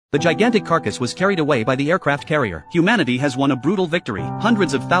The gigantic carcass was carried away by the aircraft carrier. Humanity has won a brutal victory.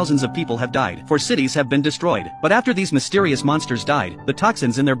 Hundreds of thousands of people have died, for cities have been destroyed. But after these mysterious monsters died, the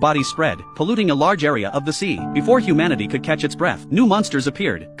toxins in their bodies spread, polluting a large area of the sea. Before humanity could catch its breath, new monsters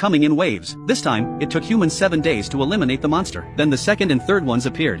appeared, coming in waves. This time, it took humans 7 days to eliminate the monster. Then the second and third ones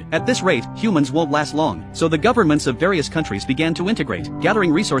appeared. At this rate, humans won't last long. So the governments of various countries began to integrate,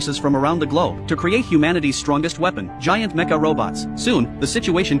 gathering resources from around the globe, to create humanity's strongest weapon, giant mecha robots. Soon, the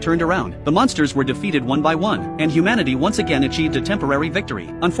situation turned around. The monsters were defeated one by one, and humanity once again achieved a temporary victory.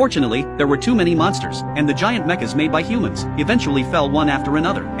 Unfortunately, there were too many monsters, and the giant mechas made by humans eventually fell one after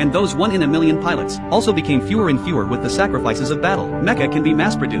another, and those 1 in a million pilots also became fewer and fewer with the sacrifices of battle. Mecha can be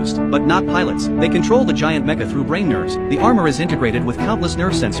mass-produced, but not pilots. They control the giant mecha through brain nerves. The armor is integrated with countless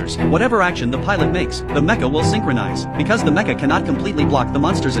nerve sensors. Whatever action the pilot makes, the mecha will synchronize. Because the mecha cannot completely block the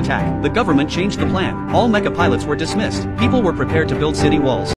monster's attack, the government changed the plan. All mecha pilots were dismissed. People were prepared to build city walls.